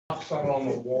Not on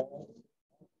the wall.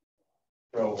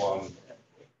 So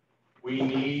we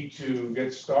need to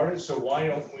get started. So why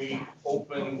don't we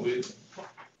open with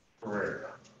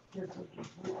prayer?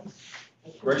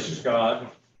 Gracious God,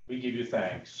 we give you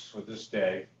thanks for this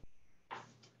day,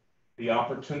 the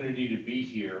opportunity to be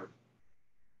here,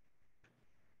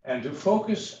 and to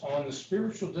focus on the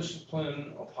spiritual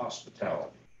discipline of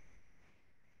hospitality.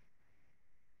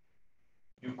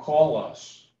 You call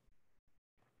us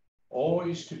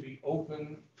always to be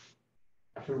open,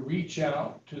 to reach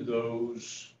out to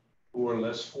those who are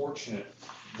less fortunate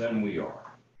than we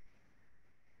are.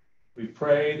 We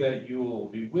pray that you will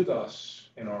be with us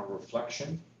in our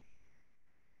reflection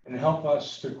and help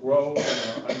us to grow in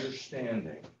our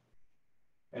understanding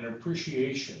and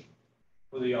appreciation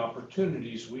for the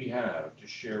opportunities we have to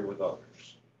share with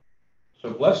others.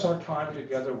 So bless our time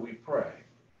together, we pray,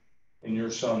 in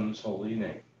your Son's holy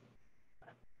name.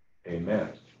 Amen.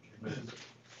 Amen.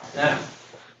 Now,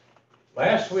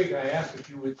 last week I asked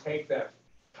if you would take that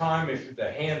time, if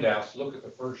the handouts, look at the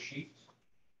first sheet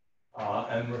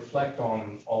and reflect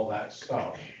on all that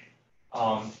stuff.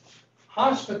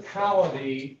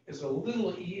 Hospitality is a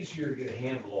little easier to get a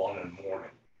handle on in the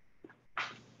morning,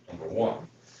 number one.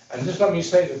 And just let me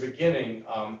say at the beginning,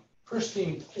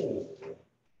 Christine Poole,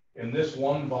 in this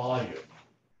one volume,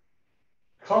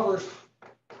 covers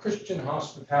Christian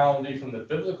hospitality from the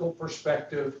biblical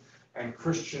perspective and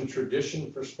Christian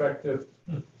tradition perspective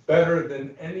better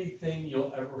than anything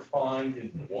you'll ever find in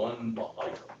one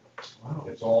volume. Wow.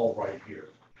 It's all right here.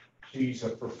 She's a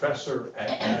professor at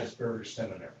Asbury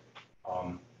Seminary.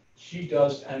 She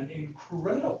does an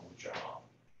incredible job.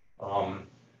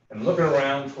 And looking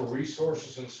around for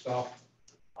resources and stuff,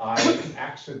 I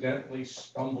accidentally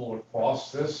stumbled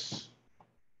across this.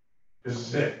 This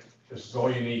is it. This is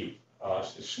all you need.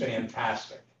 It's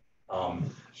fantastic.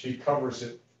 She covers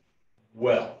it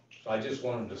well. So I just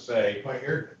wanted to say. By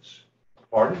Eerdmans.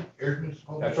 Pardon? Eerdmans.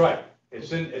 That's right.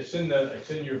 It's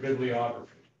in your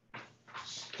bibliography.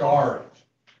 Star it.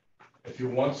 If you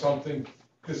want something,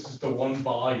 this is the one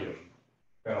volume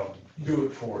that'll do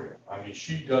it for you. I mean,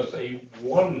 she does a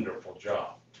wonderful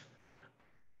job.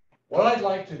 What I'd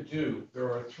like to do,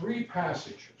 there are 3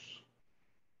 passages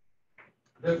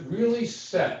that really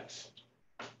set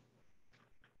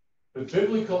the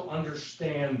biblical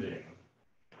understanding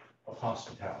of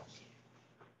hospitality.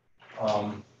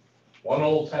 One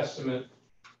Old Testament,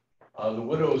 the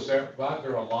widows there, well,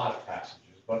 there are a lot of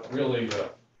passages, but really the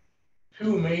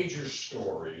 2 major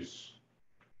stories,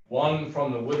 one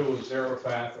from the widow of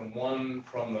Zarephath and one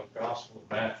from the Gospel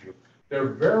of Matthew. They're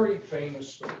very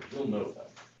famous stories, you'll know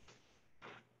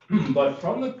them. But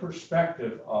from the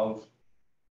perspective of,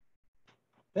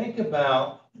 think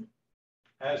about,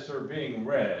 as they're being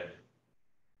read,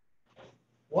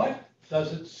 what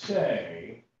does it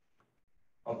say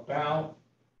about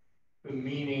the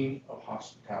meaning of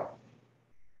hospitality?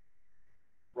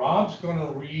 Rob's going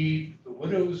to read the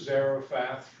widow of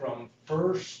Zarephath from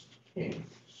 1 Kings.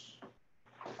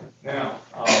 Now,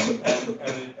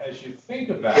 and as you think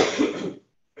about it,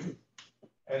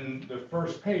 and the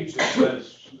first page it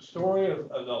says the story of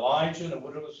Elijah and the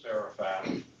widow of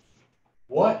Zarephath.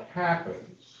 What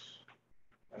happens,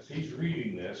 as he's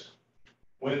reading this,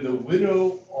 when the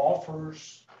widow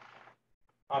offers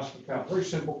hospitality? Very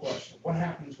simple question. What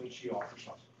happens when she offers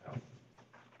hospitality?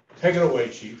 Take it away,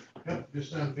 Chief. Yep,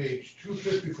 just on page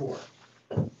 254.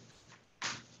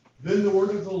 Then the word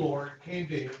of the Lord came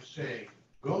to him, saying,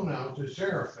 Go now to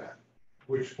Zarephath,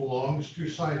 which belongs to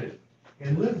Sidon,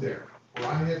 and live there, for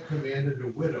I have commanded a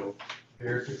widow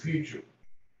there to feed you.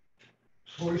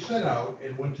 So he set out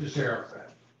and went to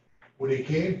Zarephath. When he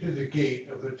came to the gate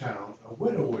of the town, a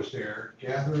widow was there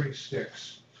gathering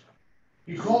sticks.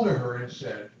 He called to her and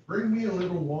said, Bring me a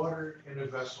little water in a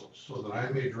vessel, so that I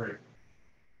may drink.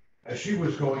 As she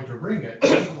was going to bring it,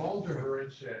 he called to her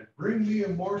and said, Bring me a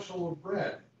morsel of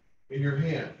bread in your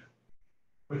hand.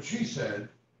 But she said,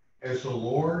 As the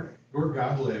Lord your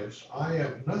God lives, I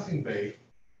have nothing baked,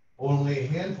 only a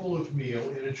handful of meal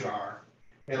in a jar,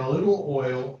 and a little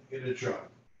oil in a jug.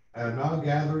 I am now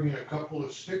gathering a couple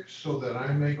of sticks so that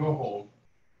I may go home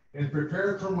and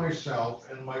prepare for myself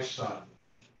and my son,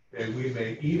 that we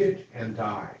may eat it and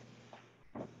die.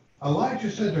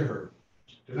 Elijah said to her,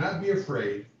 Do not be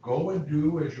afraid. Go and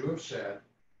do as you have said,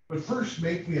 but first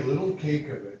make me a little cake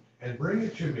of it and bring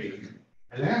it to me,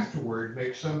 and afterward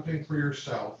make something for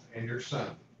yourself and your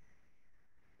son.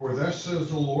 For thus says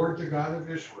the Lord, the God of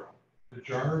Israel, the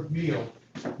jar of meal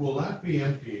will not be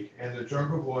emptied, and the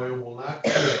jug of oil will not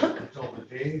fail until the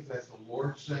day that the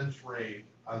Lord sends rain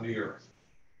on the earth.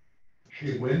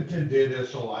 She went and did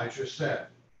as Elijah said.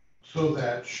 so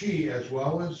that she, as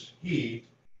well as he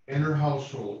and her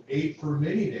household, ate for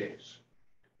many days.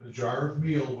 The jar of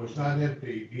meal was not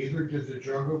empty, neither did the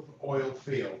jug of oil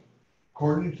fail,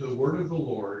 according to the word of the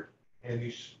Lord,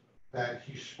 that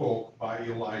he spoke by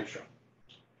Elijah.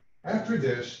 After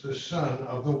this, the son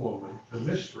of the woman, the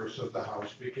mistress of the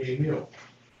house, became ill.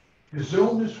 His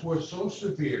illness was so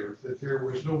severe that there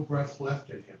was no breath left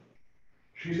in him.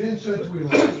 She then said to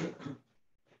Elijah,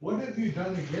 "What have you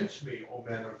done against me, O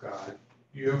man of God?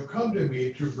 You have come to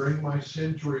me to bring my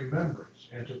sin to remembrance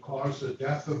and to cause the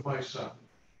death of my son."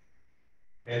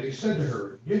 And he said to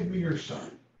her, "Give me your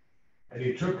son." And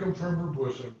he took him from her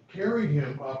bosom, carried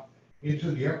him up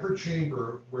into the upper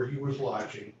chamber where he was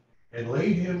lodging, and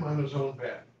laid him on his own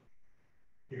bed.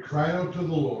 He cried out to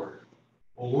the Lord,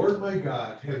 "O Lord my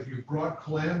God, have you brought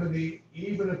calamity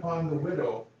even upon the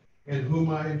widow in whom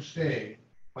I am staying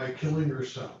by killing her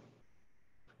son?"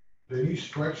 Then he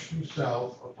stretched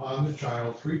himself upon the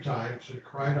child 3 times and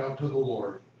cried out to the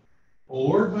Lord, "O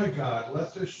Lord my God,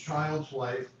 let this child's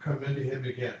life come into him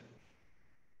again."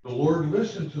 The Lord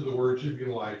listened to the words of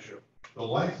Elijah. The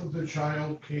life of the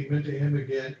child came into him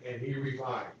again, and he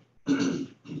revived.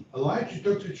 Elijah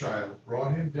took the child,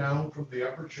 brought him down from the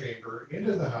upper chamber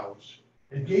into the house,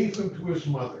 and gave him to his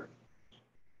mother.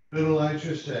 Then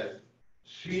Elijah said,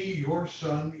 "See, your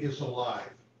son is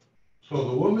alive." So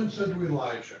the woman said to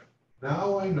Elijah,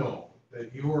 "Now I know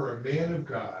that you are a man of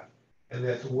God, and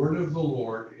that the word of the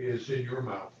Lord is in your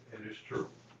mouth and is true."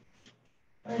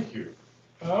 Thank you.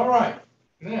 All right.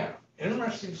 Now,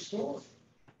 interesting story.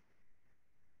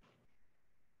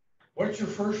 What's your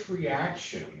first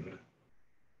reaction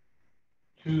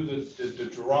to the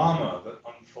drama that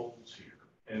unfolds here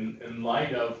in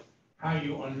light of how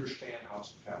you understand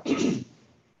hospitality?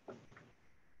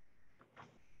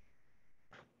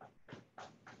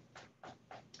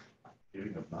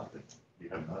 Giving of nothing. You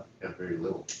have very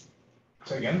little.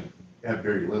 Say again? You have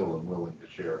very little and willing to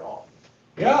share it all.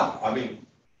 Yeah, I mean,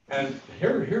 and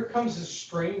here comes this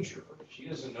stranger. She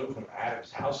doesn't know from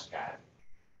Adam's house cat.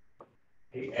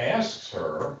 He asks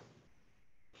her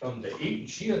something to eat, and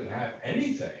she doesn't have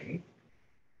anything.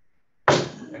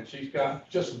 And she's got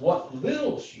just what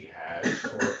little she has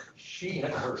for she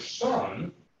and her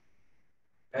son.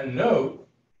 And note,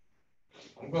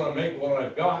 I'm going to make what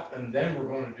I've got, and then we're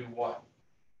going to do what?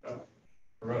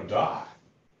 We're going to die.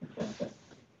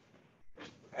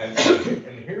 And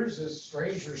here's this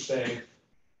stranger saying,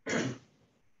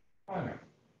 I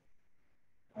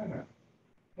know.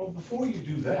 Well, before you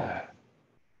do that,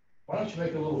 why don't you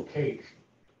make a little cake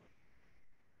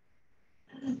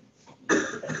and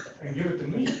give it to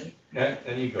me?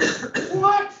 And you go,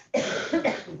 what?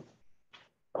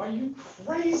 Are you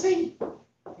crazy?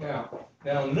 Now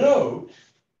note,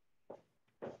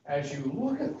 as you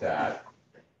look at that,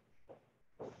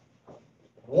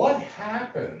 what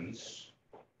happens,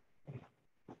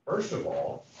 first of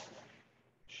all,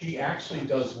 she actually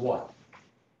does what?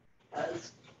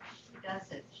 She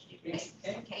does it. She makes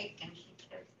the cake and she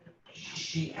gives it.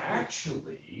 She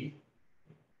actually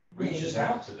reaches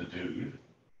out to the dude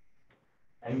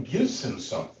and gives him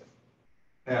something.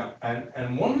 Now,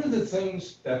 and one of the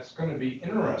things that's going to be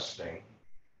interesting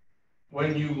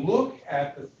when you look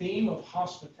at the theme of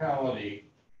hospitality,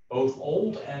 both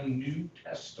Old and New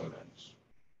Testaments,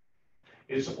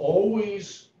 is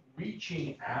always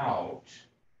reaching out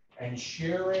and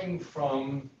sharing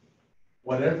from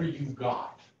whatever you've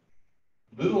got,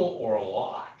 little or a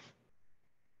lot.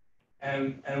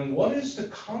 And what is the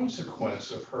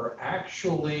consequence of her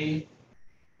actually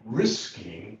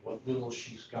risking what little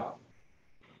she's got?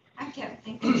 I kept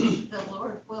thinking the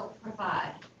Lord will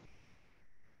provide.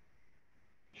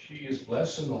 She is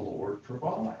blessed and the Lord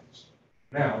provides.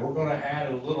 Now, we're going to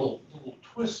add a little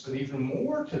twist and even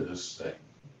more to this thing.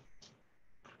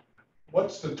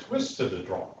 What's the twist to the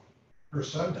drama? Her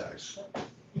son dies.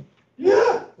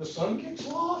 Yeah, the son kicks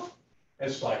off.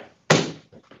 It's like,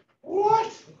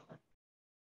 what?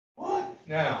 What?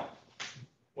 Now,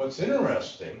 what's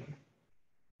interesting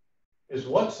is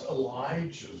what's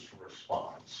Elijah's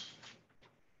response,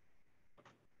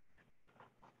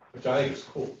 which I think is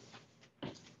cool.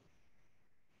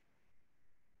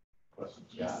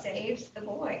 He saves the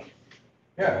boy.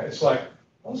 Yeah, it's like,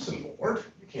 listen, Lord,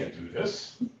 you can't do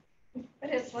this.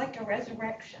 But it's like a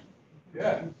resurrection.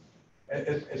 Yeah.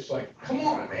 It's like, come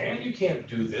on, man, you can't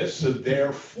do this. So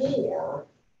therefore,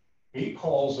 he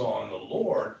calls on the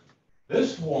Lord.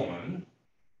 This woman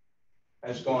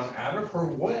has gone out of her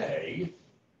way.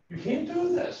 You can't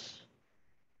do this.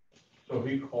 So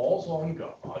he calls on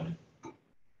God.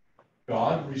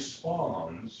 God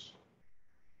responds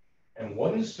And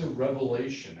what is the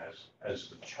revelation as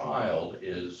the child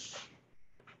is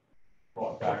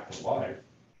brought back to life?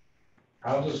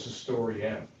 How does the story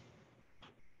end?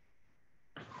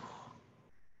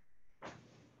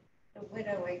 The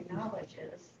widow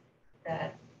acknowledges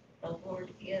that the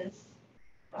Lord is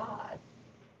God.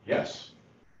 Yes,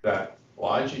 that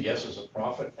Elijah, yes, is a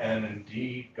prophet, and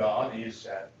indeed God is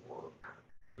at work.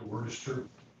 The word is true.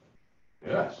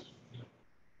 Yes.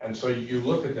 And so you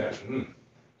look at that,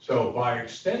 so by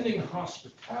extending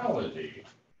hospitality,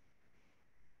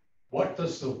 what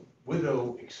does the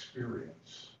widow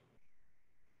experience?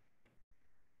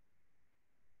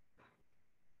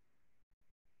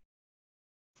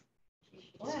 She's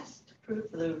blessed.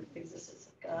 Proof of the existence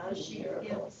of God, She-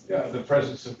 miracles. Yeah, the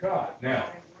presence of God.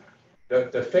 Now,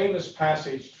 the famous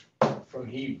passage from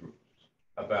Hebrews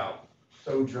about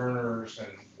sojourners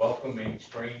and welcoming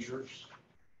strangers.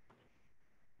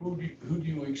 Who do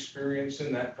you experience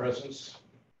in that presence?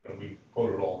 And we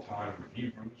quote it all the time in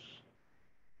Hebrews.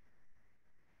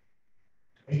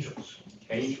 Angels.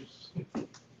 Angels.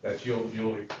 That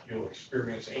you'll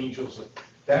experience angels.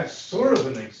 That's sort of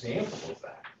an example of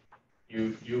that.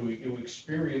 You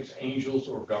experience angels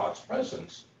or God's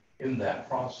presence in that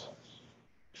process.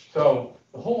 So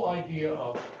the whole idea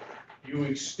of you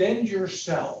extend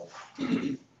yourself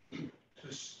to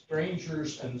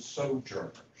strangers and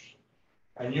sojourners.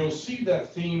 And you'll see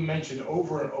that theme mentioned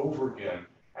over and over again.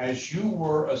 As you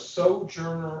were a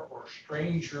sojourner or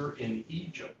stranger in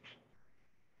Egypt,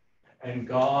 and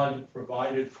God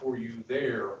provided for you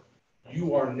there,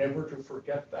 you are never to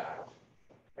forget that.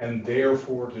 And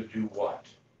therefore to do what?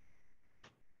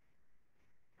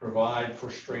 Provide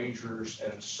for strangers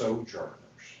and sojourners.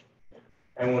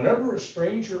 And whenever a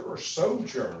stranger or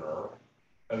sojourner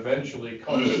eventually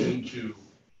comes into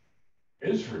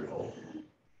Israel,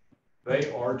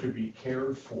 they are to be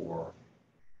cared for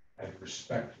and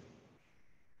respected.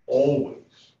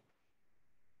 Always.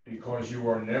 Because you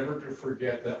are never to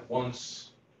forget that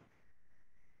once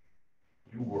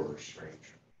you were a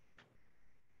stranger.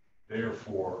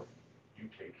 Therefore, you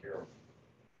take care of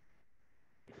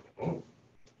them.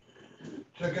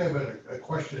 Chuck, I have a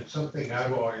question, something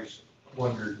I've always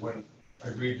wondered when I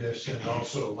read this, and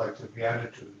also like the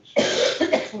Beatitudes.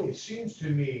 It seems to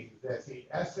me that the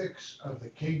ethics of the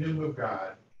kingdom of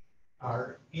God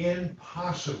are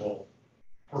impossible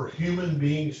for human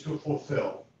beings to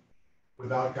fulfill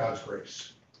without God's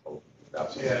grace.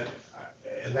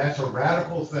 And that's a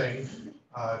radical thing,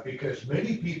 because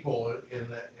many people in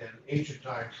ancient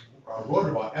times wrote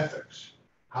about ethics,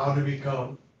 how to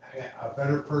become a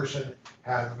better person,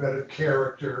 have a better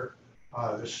character.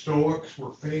 The Stoics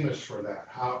were famous for that.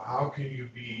 How can you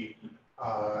be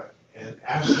an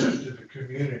asset to the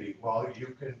community? Well,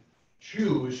 you can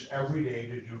choose every day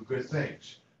to do good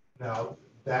things. Now,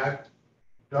 that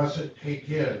doesn't take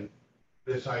in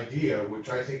this idea, which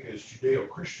I think is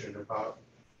Judeo-Christian, about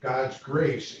God's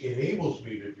grace enables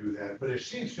me to do that. But it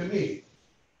seems to me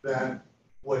that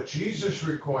what Jesus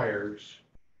requires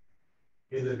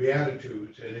in the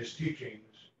Beatitudes and his teachings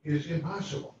is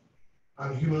impossible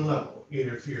on a human level.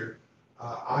 Either if your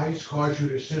eyes cause you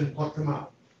to sin, pluck them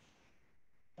out.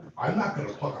 I'm not going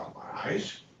to pluck out my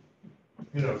eyes.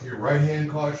 If your right hand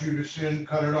causes you to sin,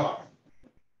 cut it off.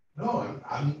 No,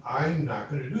 I'm not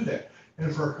going to do that.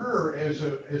 And for her, as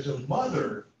a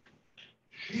mother,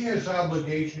 she has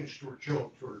obligations to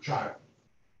her child.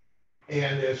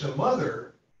 And as a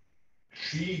mother,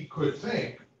 she could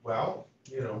think, well,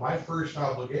 my first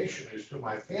obligation is to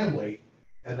my family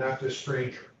and not this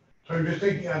stranger. So I'm just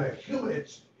thinking on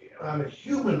a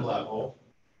human level,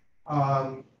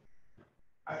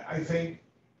 I think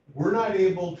we're not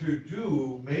able to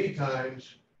do many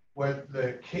times what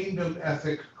the kingdom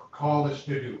ethic call us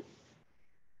to do.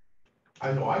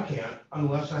 I know I can't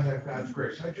unless I have God's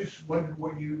grace. I just wondered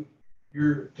what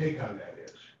your take on that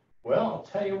is. Well, I'll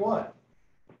tell you what.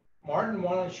 Martin,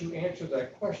 why don't you answer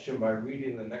that question by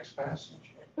reading the next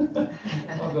passage?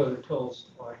 I'll go to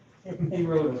Tolstoy. He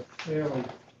wrote a fairly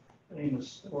famous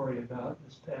story about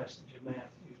this passage of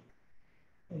Matthew.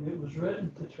 And it was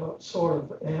written to sort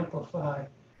of amplify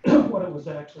what it was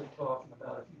actually talking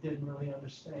about. If you didn't really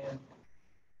understand,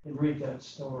 then read that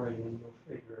story and you'll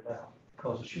figure it out,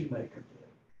 because a shoemaker did.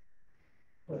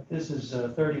 But this is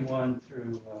 31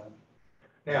 through...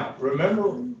 Now,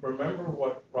 remember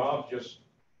what Rob just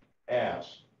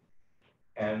asked,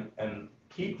 and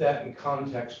keep that in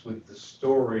context with the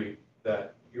story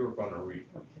that you're going to read.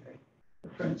 Okay. The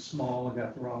print's small. I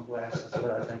got the wrong glasses, but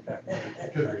I think I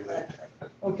can Could relate.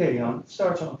 Okay, it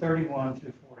starts on 31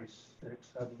 through 46,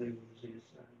 I believe was the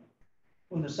assignment.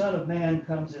 When the Son of Man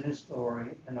comes in his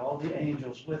glory, and all the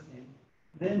angels with him,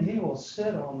 Then he will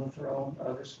sit on the throne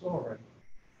of his glory.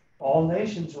 All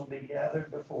nations will be gathered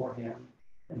before him,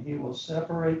 and he will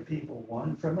separate people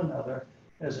one from another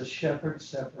as a shepherd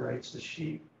separates the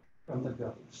sheep from the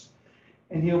goats.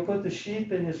 And he'll put the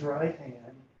sheep in his right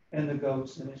hand and the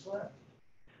goats in his left.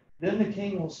 Then the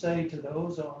king will say to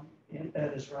those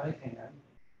at his right hand,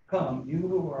 "Come, you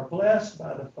who are blessed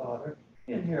by the Father,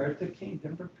 inherit the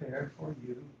kingdom prepared for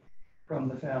you from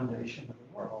the foundation of the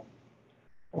world.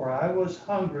 For I was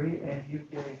hungry, and you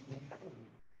gave me food.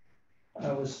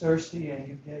 I was thirsty, and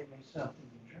you gave me something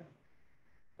to drink.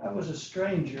 I was a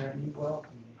stranger, and you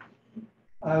welcomed me.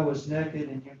 I was naked,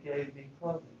 and you gave me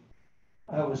clothing.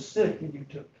 I was sick, and you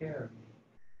took care of me.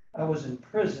 I was in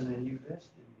prison, and you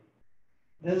visited me."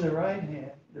 Then the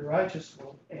righteous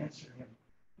will answer him,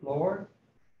 "Lord,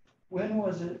 when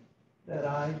was it that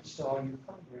I saw you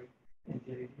hungry and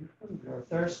gave you food, or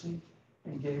thirsty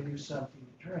and gave you something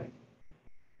to drink?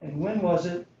 And when was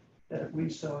it that we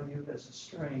saw you as a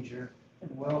stranger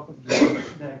and welcomed you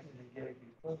naked and gave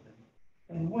you clothing?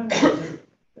 And when was it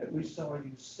that we saw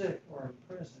you sick or in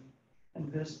prison and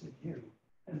visited you?"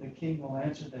 And the king will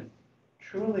answer them,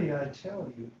 "Truly I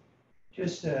tell you,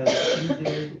 just as you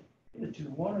did it to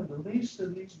one of the least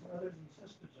of these brothers and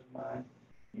sisters of mine,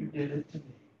 you did it to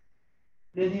me."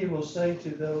 Then he will say to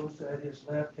those at his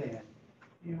left hand,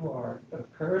 "You are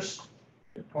accursed,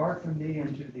 depart from me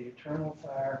into the eternal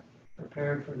fire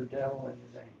prepared for the devil and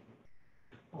his angels.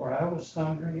 For I was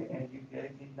hungry, and you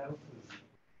gave me no food.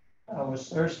 I was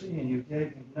thirsty, and you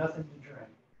gave me nothing to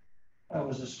drink. I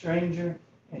was a stranger,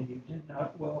 and you did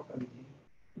not welcome me.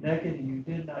 Naked, and you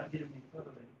did not give me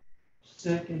clothing.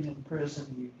 Sick and in prison,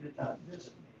 and you did not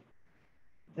visit me."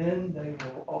 Then they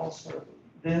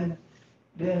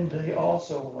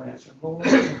also will answer, "Lord,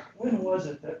 when was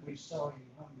it that we saw you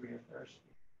hungry or thirsty,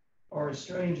 or a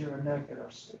stranger or naked or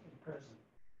sick in prison,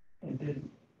 and did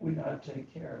we not take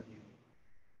care of you?"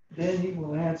 Then he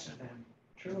will answer them,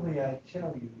 "Truly I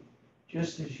tell you,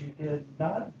 just as you did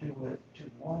not do it to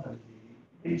one of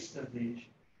the least of these,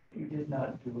 you did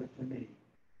not do it to me."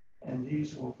 And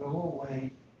these will go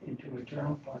away into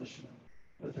eternal punishment,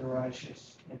 but the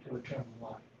righteous into eternal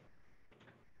life.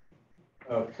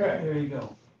 Okay. There you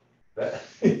go. That,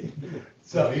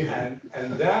 so,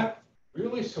 and that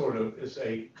really sort of is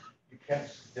a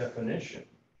definition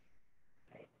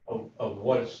of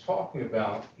what it's talking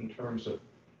about in terms of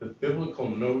the biblical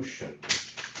notion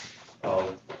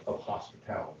of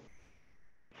hospitality,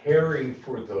 caring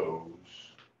for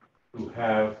those who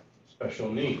have special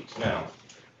needs. Now,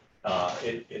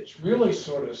 it's really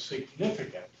sort of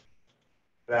significant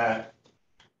that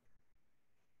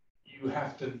you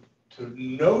have to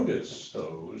notice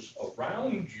those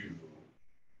around you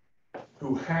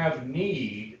who have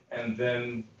need and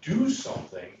then do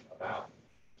something about it.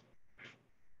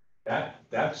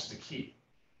 That's the key.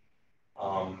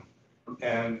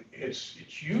 And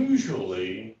it's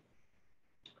usually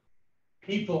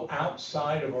people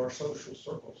outside of our social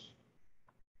circles,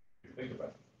 if you think about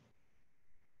it.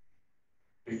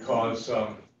 Because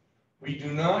we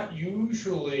do not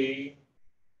usually,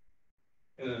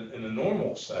 in a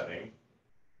normal setting,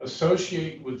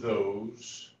 associate with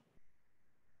those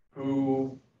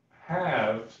who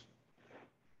have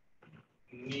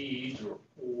needs or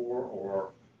poor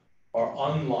or are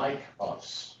unlike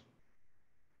us.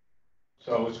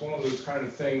 So it's one of those kind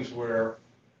of things where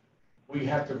we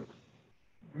have to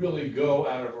really go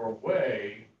out of our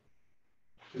way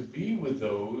to be with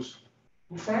those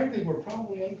who, frankly, we're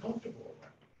probably uncomfortable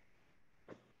around,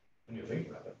 when you think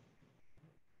about it.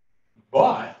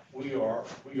 But we are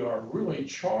really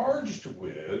charged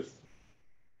with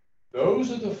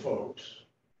those are the folks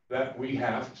that we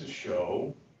have to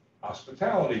show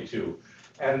hospitality to.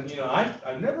 And, you know,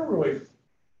 I've never really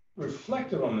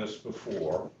reflected on this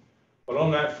before, but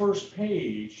on that first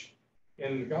page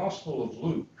in the Gospel of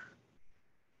Luke,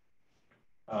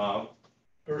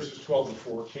 verses 12 to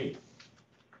 14,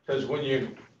 says when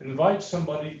you invite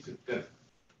somebody to dinner,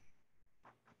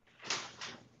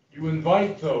 you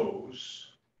invite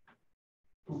those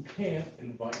who can't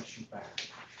invite you back,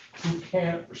 who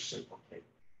can't reciprocate.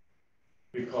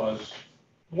 Because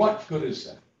what good is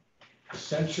that?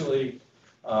 Essentially,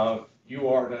 you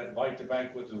are to invite the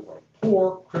banquet who are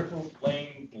poor, crippled,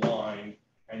 lame, blind,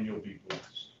 and you'll be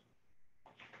blessed.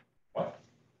 What?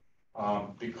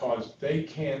 Because they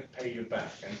can't pay you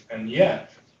back. And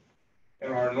yet,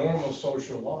 in our normal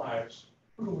social lives,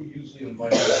 who do we usually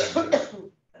invite to?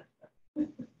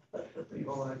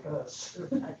 People like us.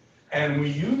 And we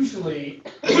usually,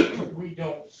 we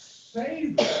don't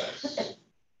say this,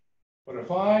 but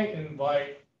if I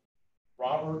invite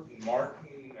Robert and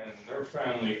Martin and their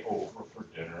family over for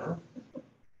dinner,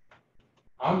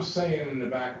 I'm saying in the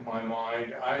back of my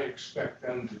mind, I expect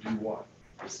them to do what?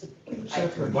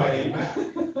 Invite you back.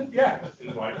 Yeah,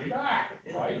 invite me back,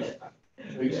 right?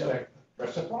 They expect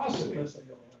reciprocity. Unless they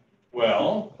don't want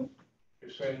Well, you're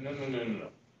saying, no, no, no, no, no.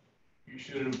 You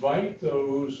should invite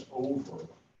those over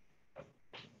who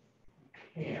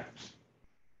can't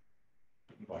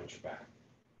invite you back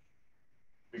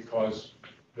because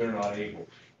they're not able.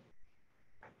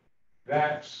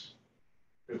 That's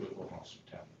biblical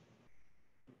hospitality.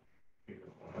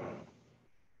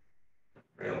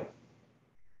 Really.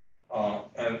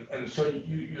 And so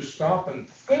you stop and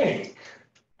think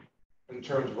in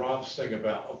terms of Rob's thing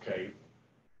about, okay,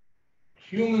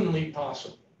 humanly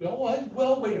possible.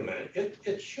 Well, wait a minute.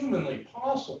 It's humanly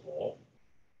possible,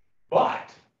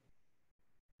 but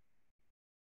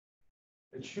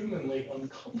it's humanly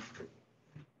uncomfortable,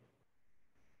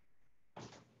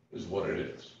 is what it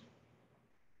is.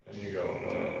 And you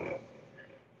go,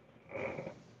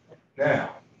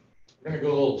 Now, we're going to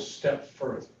go a little step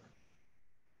further.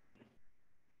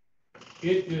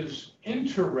 It is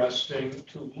interesting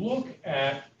to look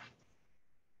at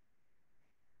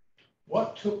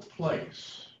what took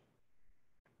place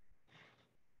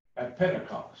at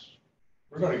Pentecost.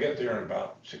 We're going to get there in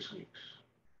about 6 weeks,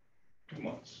 2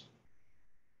 months.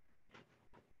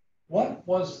 What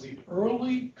was the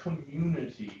early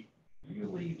community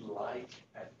really like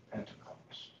at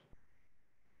Pentecost?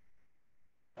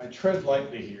 I tread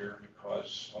lightly here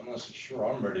because I'm not so sure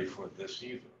I'm ready for this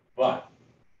either. But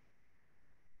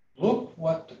look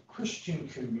what the Christian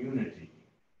community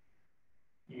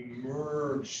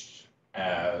emerged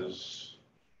as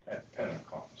at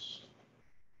Pentecost.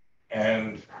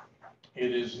 And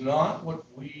it is not what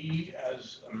we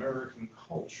as American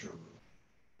culture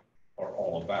are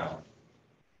all about.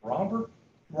 Robert,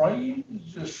 write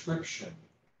a description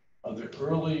of the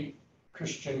early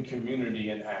Christian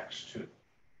community in Acts 2,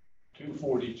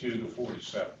 2:42 to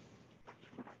 47.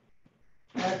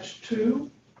 Acts 2,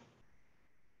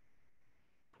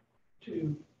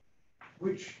 to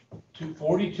Which,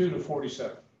 2:42 to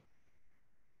 47.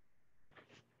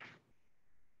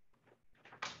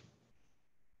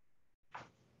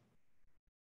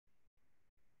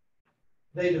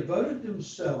 they devoted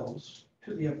themselves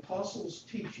to the apostles'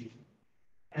 teaching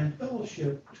and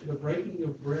fellowship, to the breaking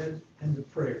of bread and the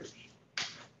prayers.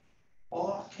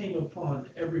 Awe came upon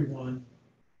everyone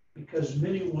because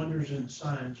many wonders and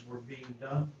signs were being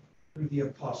done through the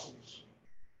apostles.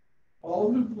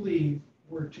 All who believed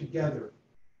were together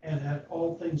and had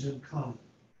all things in common.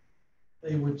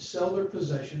 They would sell their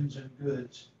possessions and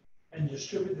goods and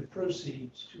distribute the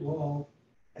proceeds to all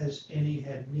as any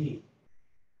had need.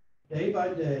 Day by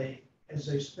day, as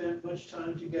they spent much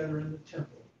time together in the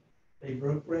temple, they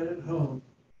broke bread at home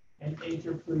and ate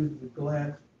their food with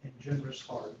glad and generous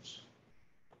hearts,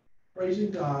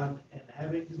 praising God and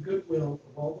having the goodwill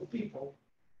of all the people.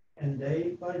 And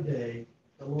day by day,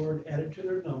 the Lord added to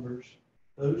their numbers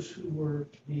those who were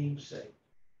being saved.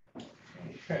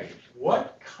 Okay,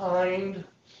 what kind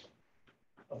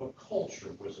of a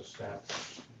culture was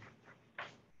established?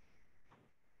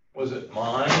 Was it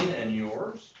mine and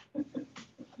yours?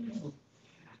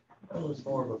 That was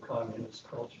more of a communist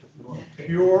culture. If you want to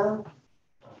Pure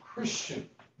Christian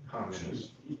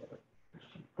communism. Yeah.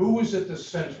 Who was at the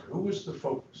center? Who was the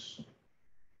focus?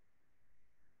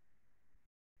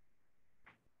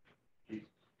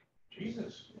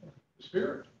 Jesus, the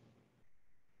Spirit.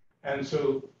 And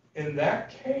so in that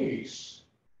case,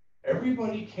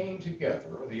 everybody came together,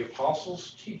 the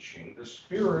apostles' teaching, the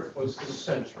Spirit was the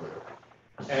center.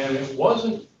 And it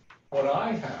wasn't what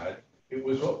I had, it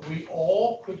was what we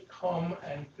all could come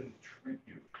and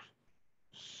contribute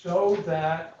so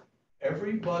that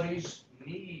everybody's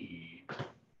need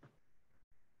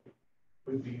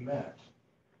would be met.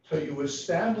 So you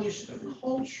established a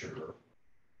culture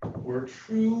where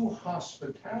true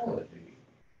hospitality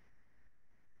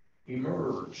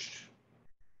emerged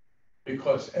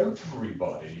because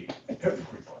everybody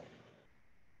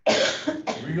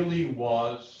really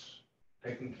was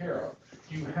taken care of.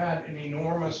 You had an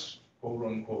enormous quote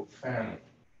unquote family.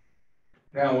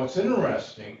 Now, what's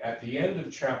interesting, at the end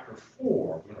of chapter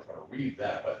 4, I'm not going to read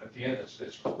that, but at the end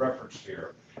it's referenced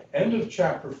here. End of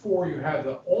chapter 4, you have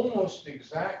the almost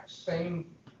exact same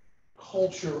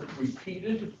culture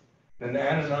repeated. Then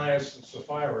Ananias and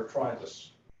Sapphira tried to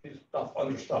stuff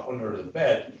under the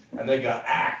bed, and they got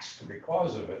axed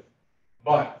because of it.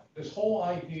 But this whole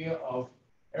idea of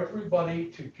everybody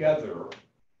together,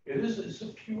 it's a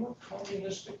pure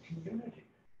communistic community.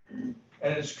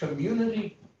 And it's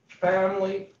community,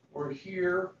 family, we're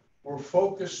here, we're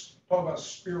focused, talk about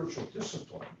spiritual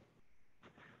discipline.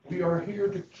 We are here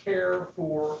to care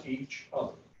for each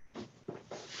other.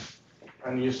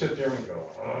 And you sit there and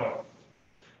go, oh.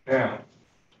 Now,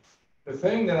 the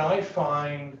thing that I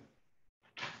find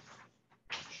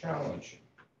challenging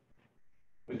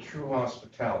with true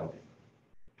hospitality,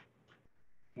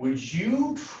 would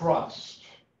you trust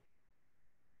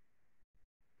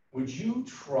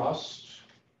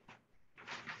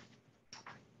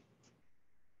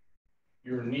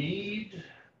your need,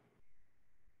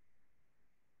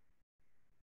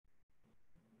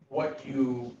 what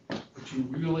you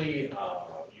really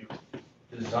you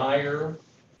desire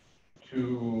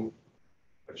to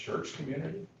a church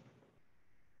community?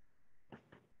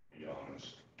 Be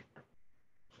honest.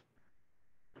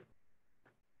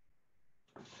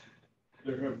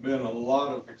 There have been a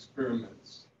lot of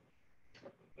experiments.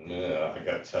 Yeah, I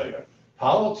gotta tell you,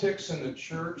 politics in the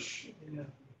church Yeah.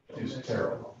 is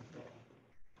terrible.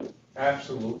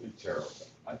 Absolutely terrible.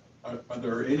 Are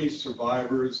there any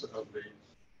survivors of the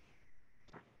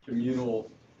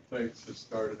communal faiths that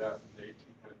started out in the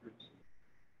 1800s?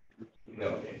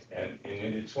 No, and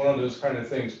it's one of those kind of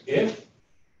things,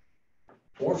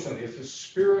 fortunately, if the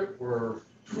Spirit were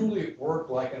truly at work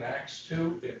like in Acts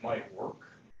 2, it might work,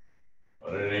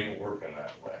 but it ain't working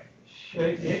that way.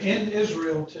 In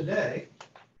Israel today,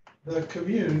 the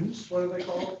communes, what are they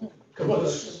called?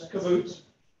 Kibbutz.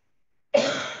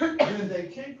 When they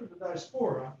came from the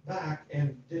diaspora back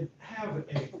and didn't have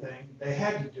anything, they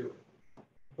had to do it.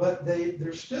 But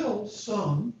there's still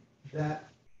some that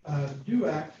do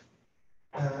act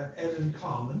as in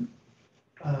common,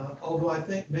 although I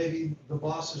think maybe the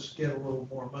bosses get a little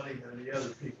more money than the other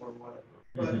people or whatever.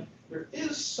 But there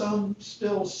is some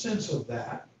still sense of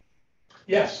that.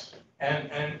 Yes,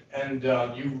 and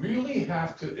you really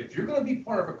have to, if you're going to be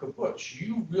part of a kibbutz,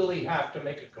 you really have to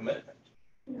make a commitment.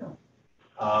 Yeah.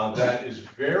 That is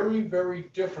very, very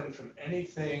different from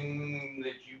anything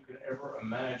that you could ever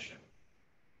imagine.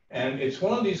 And it's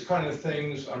one of these kind of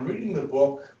things, I'm reading the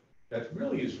book that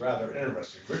really is rather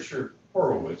interesting, Richard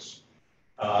Horowitz.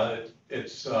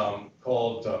 It's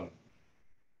called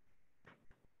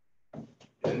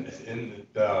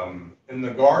In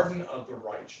the Garden of the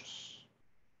Righteous.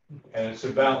 And it's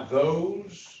about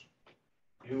those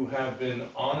who have been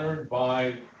honored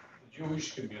by the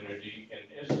Jewish community in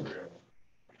Israel,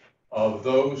 of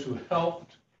those who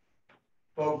helped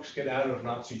folks get out of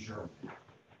Nazi Germany,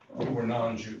 who were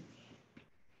non-Jews.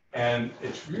 And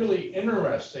it's really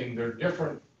interesting. They're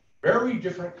different, very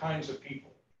different kinds of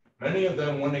people. Many of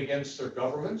them went against their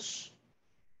governments,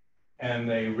 and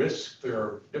they risked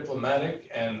their diplomatic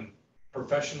and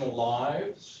professional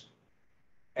lives.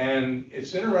 And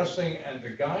it's interesting, and the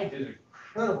guy did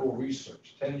incredible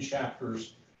research, 10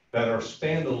 chapters that are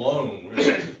standalone,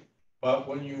 really. But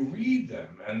when you read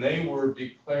them, and they were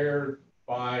declared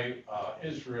by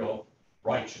Israel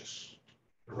righteous.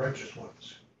 The righteous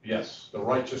ones. Yes, the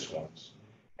righteous ones.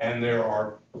 And there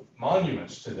are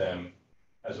monuments to them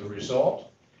as a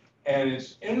result. And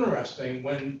it's interesting,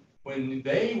 when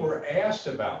they were asked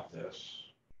about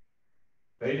this,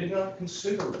 they did not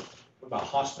consider it about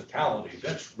hospitality.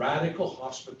 That's radical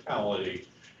hospitality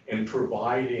in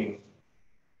providing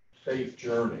safe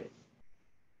journey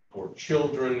for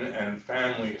children and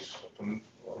families,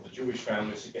 of the Jewish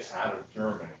families, to get out of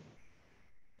Germany.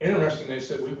 Interesting, they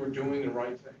said we were doing the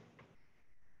right thing.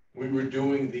 We were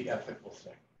doing the ethical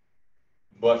thing.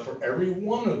 But for every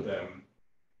one of them,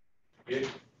 it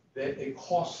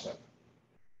costs them.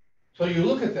 So you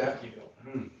look at that and you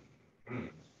go,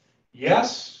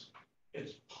 Yes,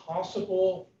 it's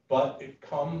possible, but it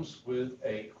comes with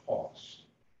a cost.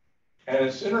 And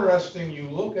it's interesting, you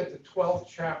look at the 12th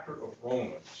chapter of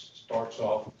Romans, it starts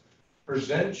off,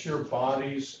 present your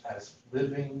bodies as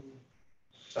living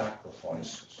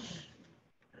sacrifices,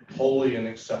 holy and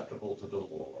acceptable to the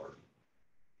Lord.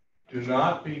 Do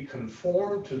not be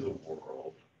conformed to the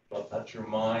world, but let your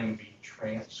mind be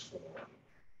transformed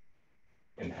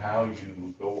in how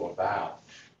you go about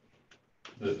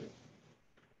living.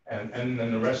 And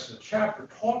then the rest of the chapter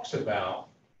talks about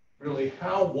really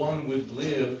how one would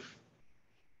live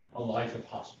a life of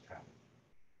hospitality.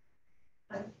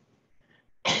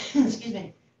 Excuse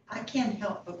me, I can't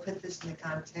help but put this in the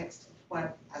context of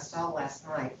what I saw last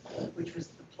night, which was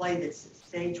the play that's at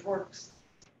Stageworks,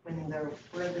 when the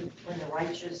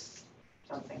righteous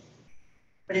something.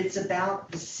 But it's about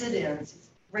the sit-ins,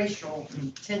 racial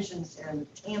tensions in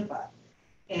Tampa,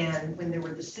 and when there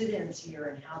were the sit-ins here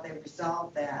and how they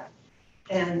resolved that.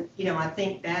 And, I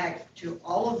think back to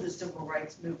all of the civil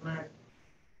rights movement,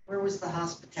 where was the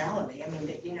hospitality? I mean,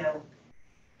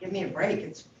 give me a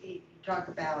break. You talk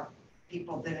about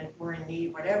people that were in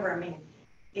need, whatever. I mean,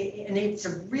 And it's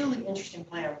a really interesting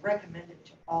play. I recommend it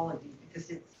to all of you because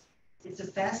it's a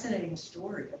fascinating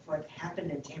story of what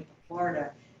happened in Tampa,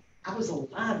 Florida. I was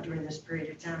alive during this period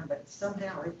of time, but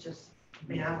somehow it just, I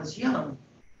mean, I was young,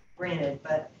 granted,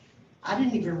 but I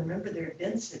didn't even remember there had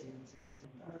been sit-ins.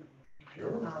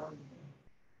 Sure.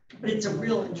 But it's a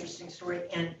real interesting story,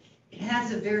 and it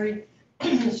has a very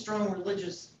strong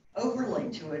religious overlay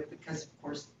to it because, of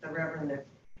course, the reverend that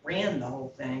ran the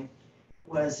whole thing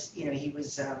was, you know,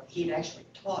 he'd actually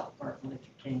taught Martin Luther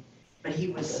King, but he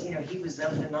was, you know, he was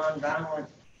of the nonviolent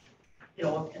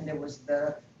ilk, and there was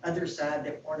the other side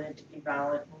that wanted to be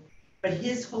violent. But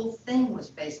his whole thing was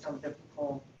based on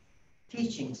biblical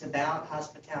teachings about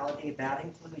hospitality, about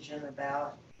inclusion,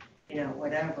 about, you know,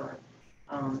 whatever.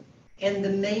 And the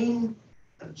main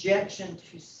objection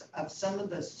of some of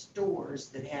the stores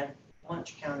that had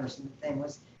lunch counters and the thing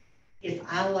was, if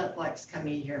I let blacks come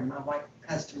in here, my white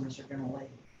customers are going to leave.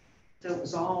 So it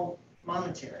was all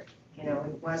monetary. You know,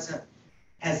 it wasn't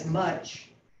as much,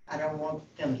 I don't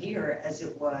want them here, as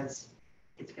it was,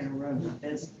 it's going to ruin my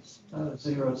business. Not a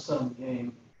zero-sum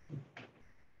game.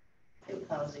 Too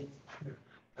cozy.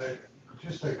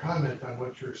 Just a comment on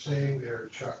what you're saying there,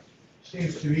 Chuck.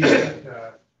 Seems to me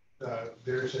that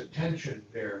there's a tension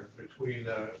there between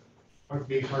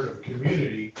being part of a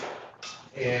community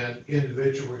and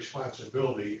individual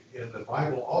responsibility. In the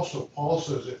Bible, also, Paul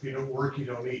says, if you don't work, you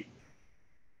don't eat.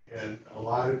 And a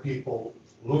lot of people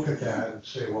look at that and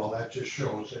say, well, that just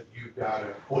shows that you've got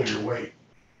to pull your weight.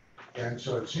 And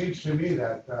so it seems to me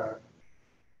that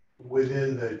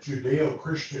within the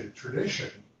Judeo-Christian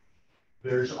tradition,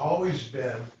 there's always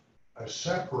been a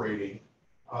separating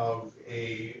of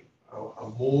a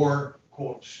more,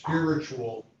 quote,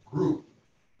 spiritual group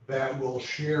that will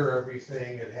share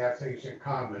everything and have things in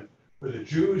common. For the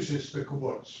Jews, it's the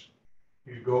kibbutz.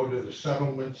 You go to the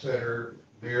settlements that are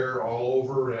there all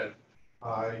over, and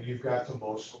you've got the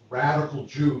most radical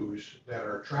Jews that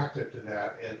are attracted to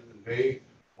that, and they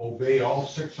obey all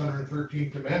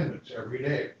 613 commandments every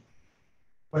day.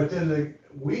 But then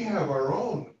we have our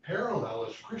own parallel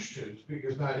as Christians,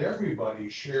 because not everybody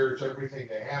shares everything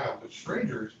they have with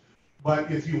strangers.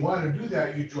 But if you want to do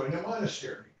that, you join a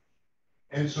monastery.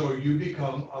 And so you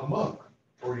become a monk,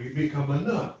 or you become a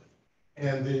nun.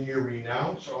 And then you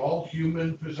renounce all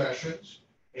human possessions,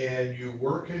 and you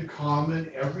work in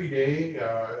common every day.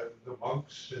 The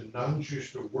monks and nuns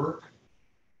used to work,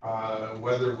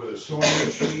 whether with a sewing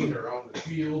machine or on the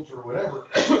fields or whatever.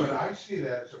 But I see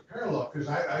that as a parallel, because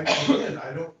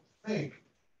I don't think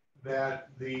that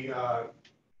the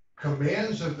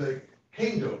commands of the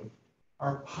kingdom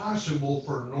are possible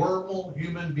for normal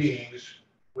human beings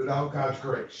without God's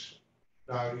grace.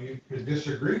 Now, you can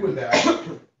disagree with that,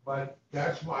 but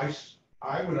that's why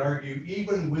I would argue,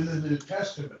 even within the New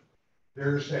Testament,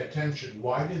 there's that tension.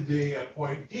 Why did they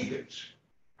appoint deacons?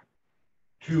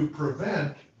 To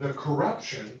prevent the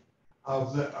corruption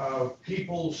of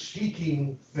people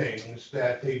seeking things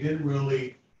that they didn't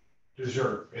really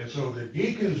deserve. And so the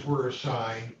deacons were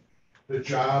assigned the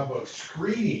job of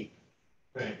screening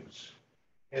things.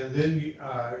 And then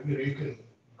you can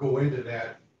go into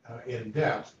that in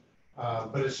depth.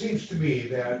 But it seems to me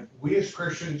that we as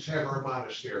Christians have our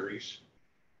monasteries,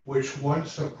 which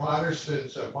once the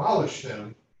Protestants abolished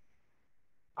them,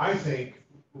 I think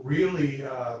really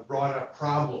brought up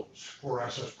problems for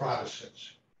us as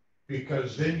Protestants,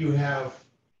 because then you have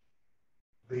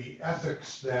the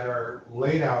ethics that are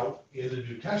laid out in the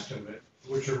New Testament,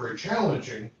 which are very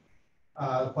challenging,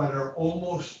 but are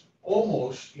almost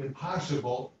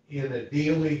impossible in a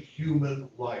daily human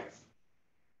life.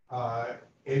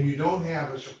 And you don't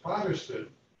have, as a Protestant,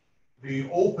 the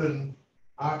open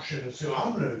option to say,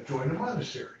 I'm going to join a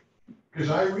monastery, because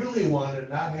I really want to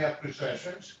not have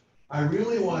possessions. I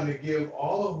really want to give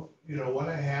all of what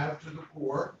I have to the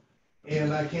poor,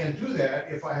 and I can't do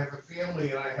that if I have a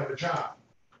family and I have a job.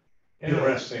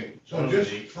 Interesting. So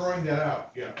just throwing that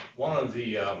out, yeah. One of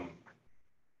the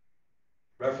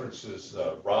references,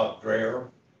 Rob Dreher,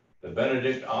 the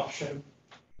Benedict option,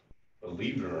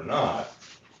 believe it or not,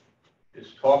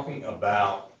 is talking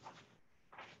about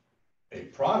a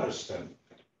Protestant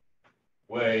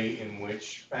way in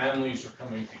which families are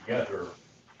coming together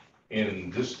in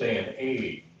this day and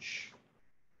age,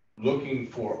 looking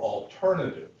for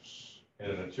alternatives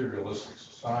in a materialistic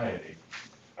society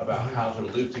about how to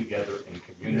live together in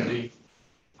community,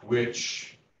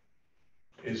 which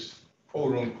is,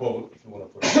 quote unquote, if you want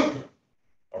to put it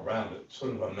around it,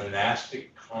 sort of a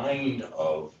monastic kind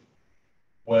of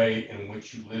way in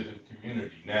which you live in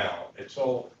community. Now, it's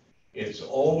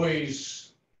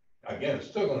always, again, it's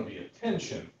still going to be a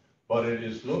tension, but it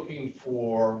is looking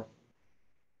for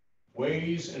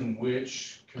ways in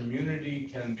which community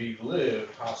can be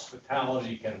lived,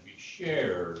 hospitality can be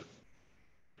shared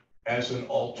as an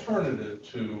alternative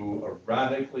to a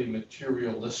radically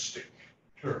materialistic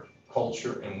Sure.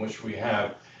 culture in which we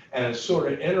have. And it's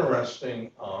sort of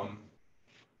interesting,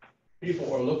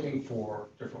 people are looking for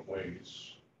different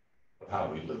ways of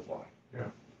how we live life. Yeah.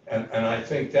 And I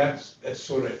think that's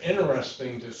sort of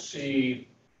interesting to see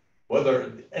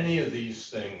whether any of these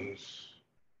things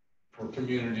for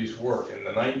communities work. In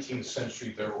the 19th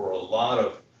century, there were a lot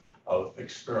of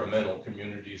experimental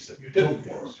communities that didn't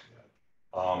work.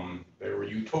 They were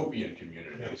utopian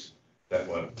communities that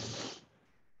went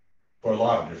for a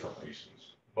lot of different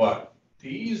reasons. But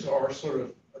these are sort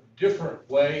of a different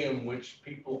way in which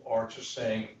people are just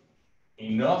saying,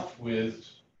 enough with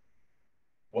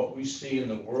what we see in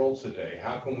the world today.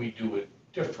 How can we do it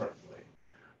differently?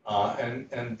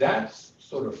 And that's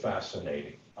sort of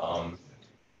fascinating.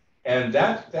 And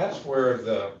that's where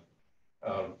the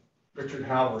Richard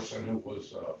Halverson, who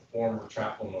was a former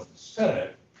chaplain of the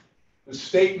Senate, the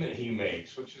statement he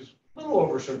makes, which is a little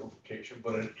oversimplification,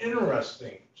 but an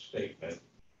interesting statement,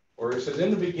 where it says,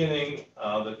 in the beginning,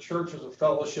 the church was a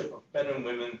fellowship of men and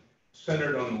women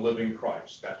centered on the living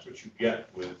Christ. That's what you get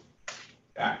with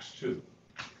Acts 2.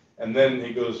 And then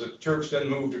he goes, the church then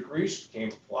moved to Greece, became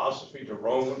a philosophy, to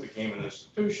Rome, it became an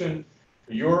institution,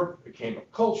 to Europe, became a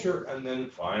culture, and then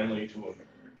finally to America.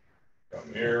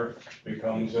 Amir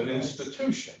becomes an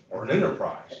institution or an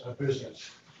enterprise. A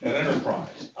business. An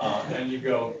enterprise. And you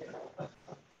go,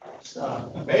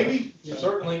 maybe,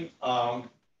 certainly, a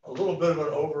little bit of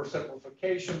an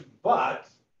oversimplification, but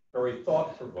very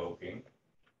thought-provoking.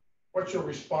 What's your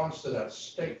response to that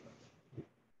statement?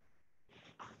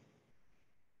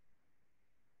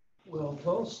 Well,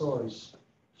 Tolstoy's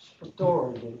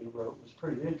story that he wrote was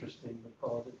pretty interesting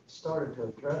because it started to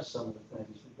address some of the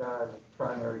things. The guy, the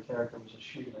primary character, was a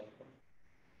shoemaker.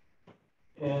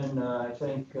 And I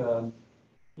think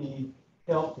he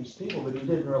helped these people, but he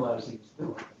didn't realize he was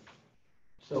doing it.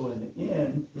 So in the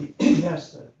end, he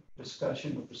has the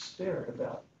discussion with the spirit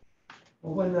about,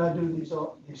 well, when did I do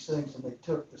these things? And they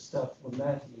took the stuff from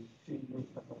Matthew, feed me.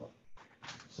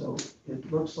 So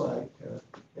it looks like,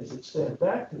 as it said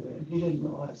back to him, he didn't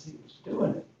realize he was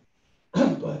doing it,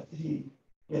 but he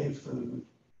gave food,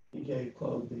 he gave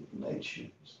clothing, he made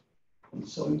shoes. And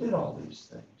so he did all these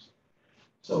things.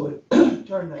 So it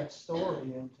turned that story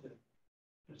into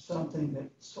something that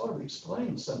sort of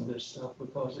explains some of this stuff,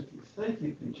 because if you think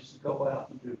you can just go out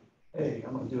and do, hey,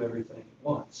 I'm going to do everything at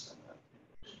once,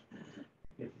 you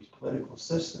get these political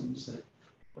systems that,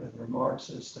 whether they're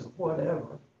Marxist or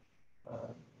whatever,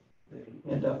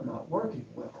 they end up not working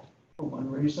well for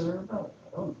one reason or another.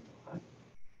 I don't know why.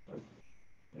 But,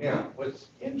 Yeah, what's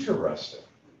interesting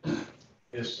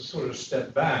is to sort of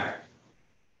step back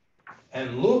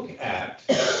and look at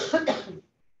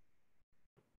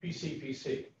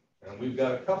PCPC. And we've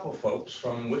got a couple folks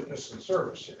from Witness and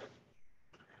Service here.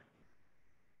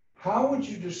 How would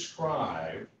you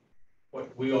describe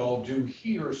what we all do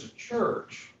here as a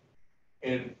church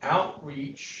in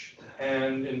outreach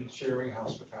and in sharing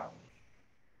hospitality?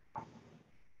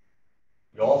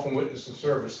 You all from Witness and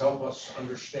Service, help us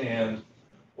understand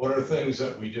what are things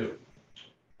that we do.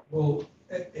 Well,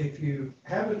 if you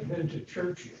haven't been to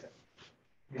church yet,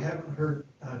 you haven't heard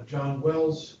John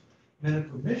Wells'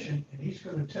 Medical Mission, and he's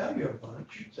going to tell you a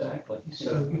bunch. Exactly.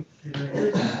 So you're going to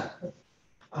hear that.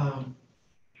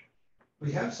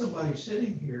 We have somebody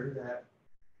sitting here that,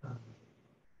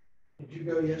 did you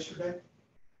go yesterday?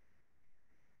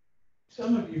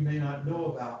 Some of you may not know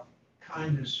about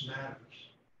Kindness Matters,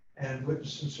 and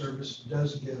Witness and Service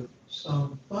does give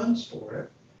some funds for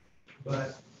it,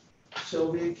 but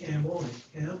Sylvia Campbell and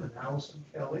Kim and Allison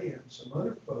Kelly and some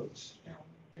other folks.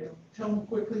 Tell them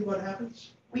quickly what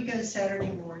happens. We go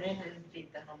Saturday morning and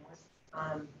feed the homeless.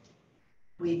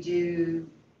 We do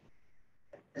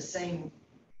the same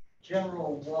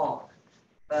general walk,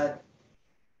 but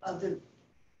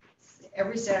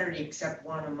every Saturday except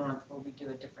one a month where we do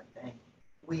a different thing.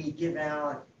 We give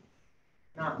out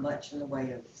not much in the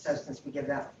way of substance. We give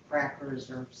out crackers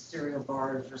or cereal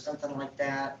bars or something like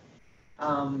that.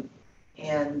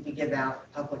 And we give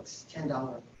out Publix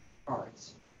 $10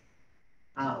 cards.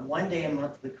 One day a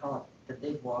month, we call it the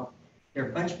Big Walk. There are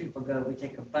a bunch of people go. We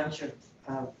take a bunch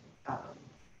of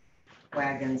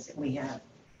wagons, and we have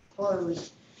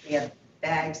clothes. We have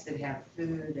bags that have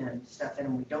food and stuff in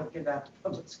them. We don't give out the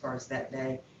Publix cards that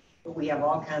day, but we have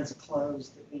all kinds of clothes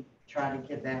that we try to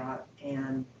give out.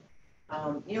 And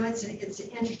it's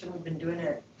interesting. We've been doing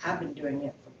it. I've been doing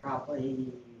it for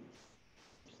probably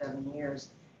 7 years.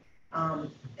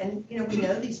 And we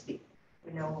know these people.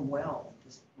 we know him well at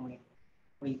this point.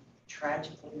 We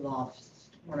tragically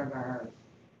lost a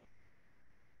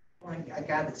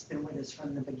guy that's been with us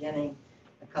from the beginning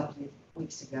a couple of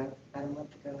weeks ago, about a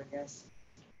month ago, I guess.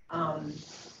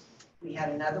 We had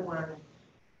another one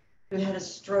who had a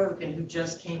stroke and who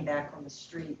just came back on the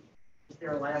street. He was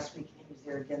there last week and he was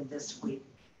there again this week.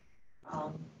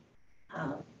 And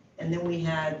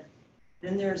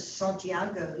then there's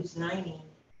Santiago, who's 90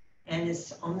 and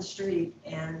is on the street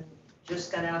and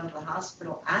just got out of the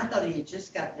hospital. I thought he had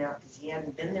just gotten out because he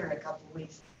hadn't been there in a couple of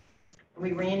weeks. And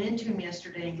we ran into him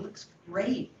yesterday and he looks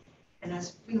great. And I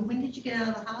said, when did you get out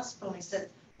of the hospital? And he said,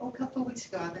 a couple of weeks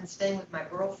ago, I've been staying with my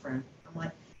girlfriend. I'm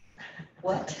like,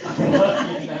 what?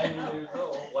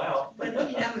 Wow. But,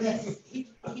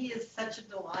 he is such a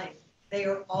delight. They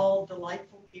are all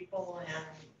delightful people and,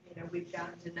 we've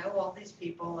gotten to know all these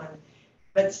people.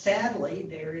 But sadly,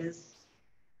 there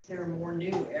are more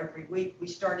new every week. We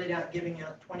started out giving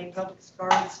out 20 Publix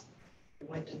cards. We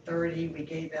went to 30. We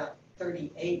gave out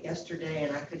 38 yesterday,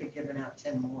 and I could have given out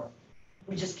 10 more.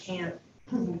 We just can't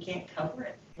cover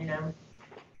it,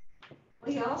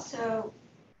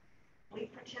 We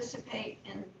participate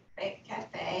in Bake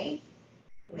Cafe.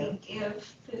 We give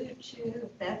food to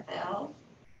Bethel.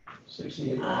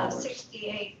 68 hours.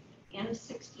 68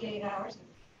 hours of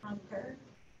hunger.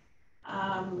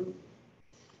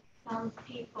 Some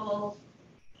people,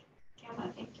 Kim, I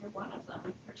think you're one of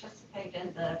them, participate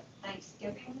in the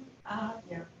Thanksgiving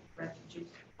Refugees.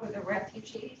 for the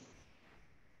refugees.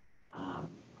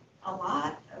 A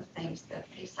lot of things that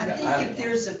I think if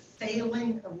there's a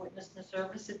failing of witness and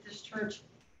service at this church,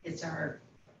 it's our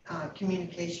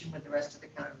communication with the rest of the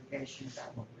congregation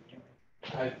about what we're doing.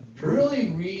 I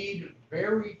really read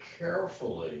very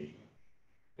carefully.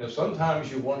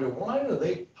 Sometimes you wonder, why do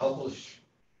they publish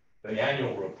the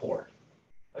annual report?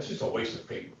 That's just a waste of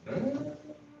paper.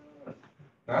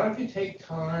 Not if you take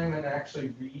time and actually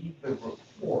read the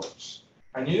reports.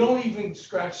 And you don't even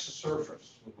scratch the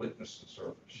surface with witness and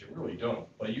service. You really don't.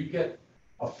 But you get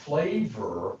a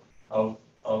flavor of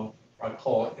I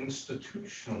call it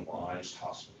institutionalized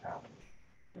hospitality.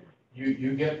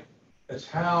 You get, it's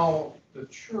how the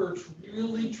church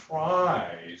really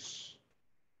tries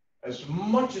as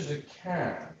much as it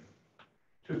can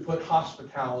to put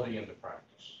hospitality into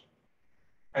practice.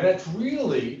 And it's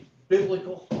really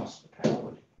biblical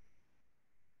hospitality,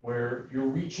 where you're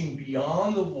reaching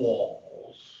beyond the walls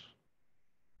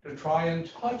to try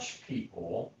and touch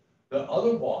people that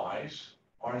otherwise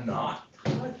are not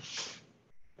touched,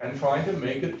 and trying to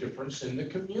make a difference in the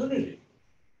community.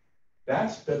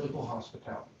 That's biblical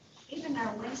hospitality. even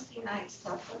our Wednesday night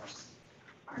suppers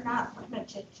are not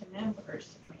limited to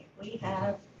members. I mean, we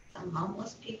have some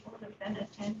homeless people who've been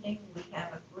attending. We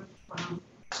have a group from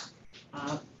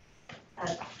a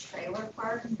trailer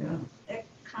park that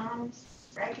comes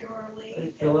regularly.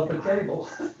 They fill up a table.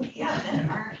 Yeah, that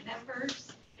aren't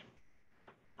members.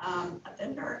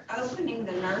 Then they're opening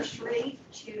the nursery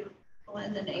to people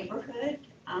in the neighborhood.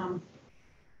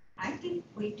 I think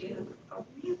we do a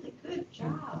really good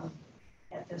job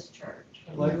at this church.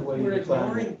 I like the way We're you define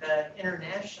ignoring it. the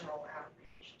international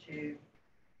outreach to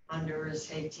Honduras,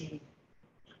 Haiti,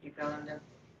 Uganda.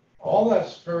 All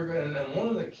that's very good, and then one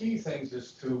of the key things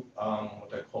is to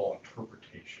what they call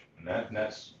interpretation, and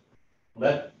that's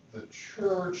let the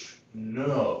church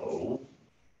know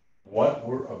what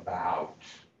we're about.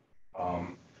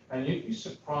 And you'd be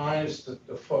surprised that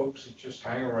the folks that just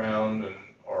hang around and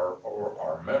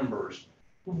are members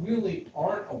who really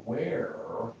aren't aware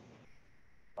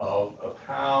of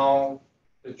how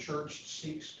the church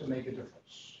seeks to make a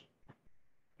difference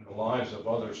in the lives of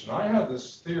others. And I have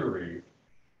this theory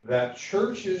that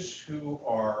churches who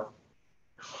are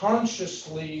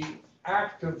consciously,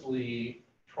 actively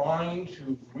trying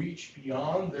to reach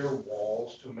beyond their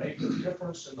walls to make a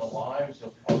difference in the lives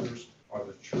of others are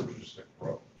the churches that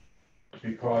grow.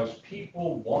 Because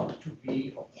people want to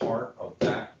be a part of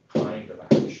that kind of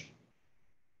action.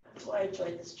 That's why I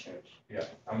joined this church. Yeah,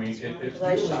 I mean, it's Because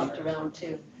I really, shopped around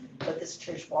too, but this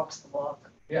church walks the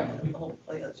walk. yeah, The whole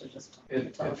place are just tough.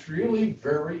 it's really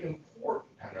very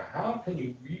important. And how can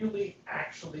you really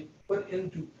actually put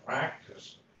into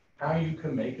practice how you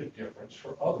can make a difference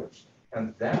for others?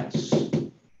 And that's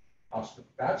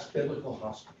biblical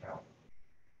hospitality.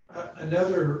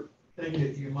 Another thing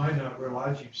that you might not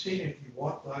realize, you've seen if you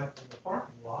walk by in the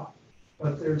parking lot,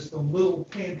 but there's the little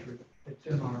pantry that's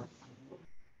in our,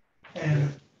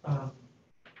 and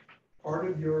part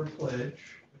of your pledge,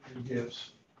 your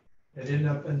gifts, that end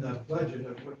up in the budget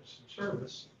of witness and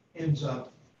service, ends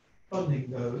up funding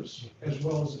those, as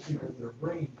well as the people that are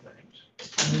bringing things.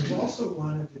 And there's also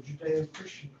one at the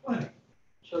Judeo-Christian Clinic.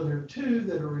 So there are two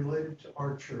that are related to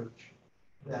our church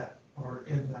that are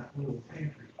in that little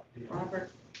pantry deal. Robert,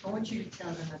 I want you to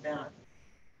tell them about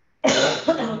an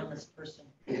anonymous person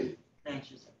who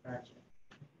matches a budget.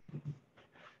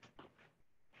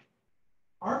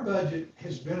 Our budget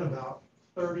has been about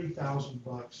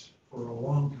 $30,000 for a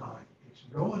long time. It's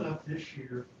going up this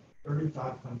year,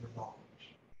 $3,500.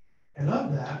 And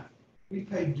of that, we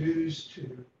pay dues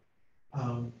to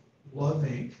Love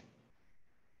Inc.,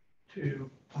 to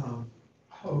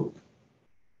Hope.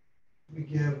 We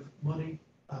give money,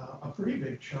 a pretty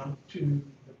big chunk, to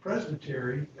the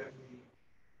Presbyterian that we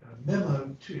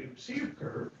memoed to Cedar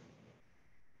Kirk.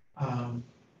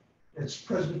 It's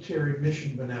Presbyterian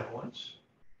Mission Benevolence.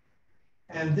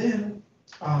 And then,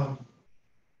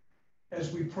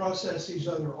 as we process these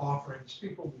other offerings,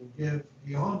 people will give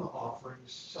beyond the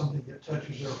offerings something that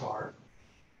touches their heart.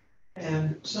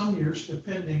 And some years,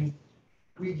 depending,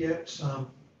 we get some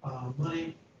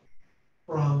money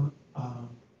from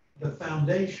the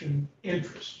foundation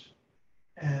interest.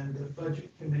 And the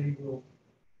budget committee will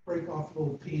break off a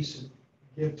little piece and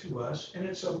give to us. And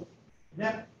it's a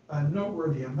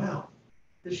noteworthy amount.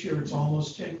 This year, it's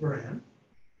almost 10 grand.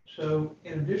 So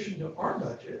in addition to our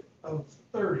budget of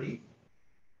 30,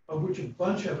 of which a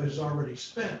bunch of it is already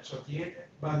spent. So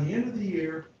by the end of the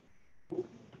year,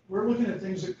 we're looking at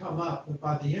things that come up, but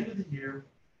by the end of the year,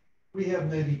 we have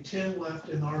maybe 10 left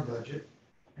in our budget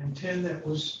and 10 that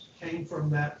came from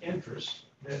that interest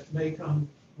that may come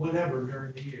whenever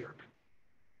during the year.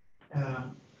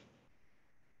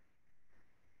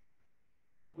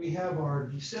 We have our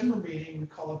December meeting, we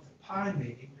call it the pie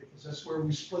meeting, because that's where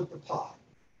we split the pie.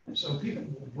 And so people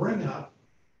will bring up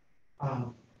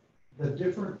the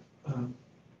different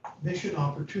mission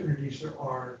opportunities there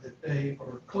are that they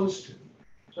are close to.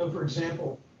 So for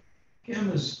example,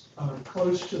 Kim is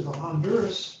close to the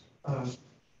Honduras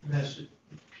message.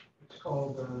 It's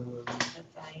called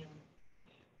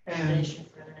and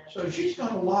so she's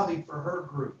going to lobby for her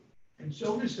group, and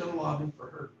Sylvia's going to lobby for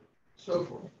her group, so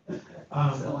forth.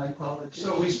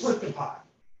 So we split the pie.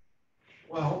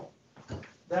 Well,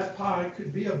 that pie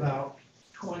could be about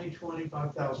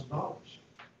 $25,000.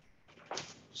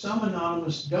 Some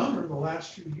anonymous donor the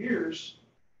last few years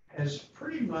has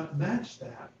pretty much matched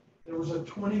that. There was a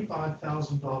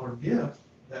 $25,000 gift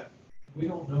that we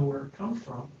don't know where it comes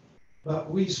from,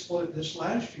 but we split this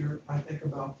last year, I think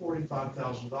about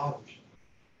 $45,000.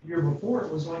 The year before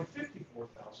it was like $54,000.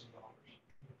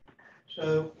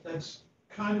 So that's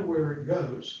kind of where it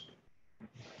goes.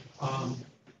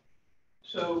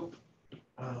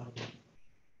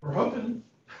 We're hoping.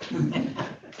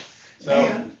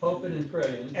 Hoping and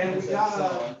praying. And we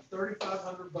got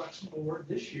 $3,500 more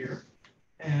this year.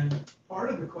 And part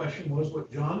of the question was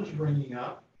what John is bringing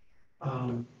up,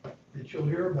 that you'll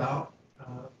hear about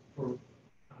for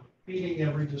feeding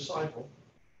every disciple.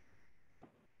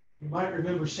 You might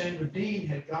remember Sandra Dean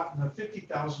had gotten a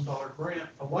 $50,000 grant,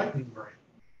 a lightning grant.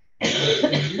 It's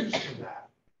been used for that.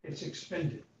 It's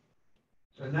expended.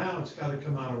 So now it's got to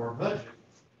come out of our budget.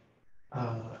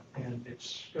 And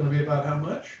it's going to be about how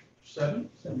much?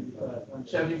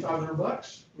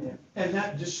 $7,500. Yeah. And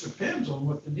that just depends on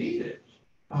what the need is.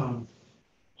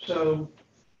 So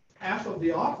half of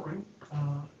the offering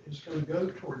is going to go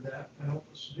toward that to help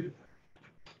us do that.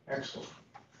 Excellent.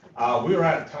 We are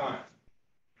out of time,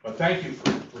 but thank you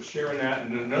for sharing that,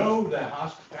 and to know that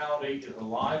hospitality is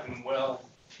alive and well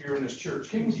here in this church.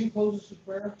 Kim, would you close us with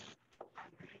prayer?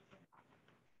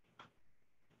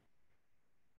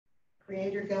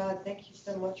 Creator God, thank you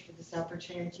so much for this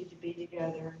opportunity to be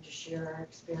together and to share our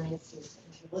experiences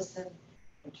and to listen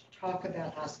and to talk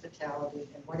about hospitality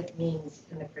and what it means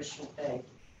in the Christian faith.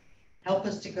 Help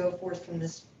us to go forth from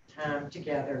this time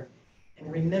together and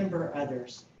remember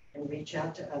others and reach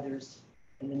out to others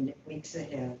in the weeks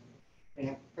ahead. We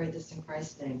have prayed this in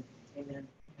Christ's name. Amen.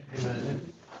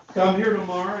 Amen. Come here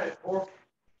tomorrow at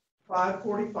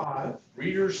 5:45.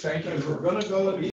 Readers, thank you. We're going to go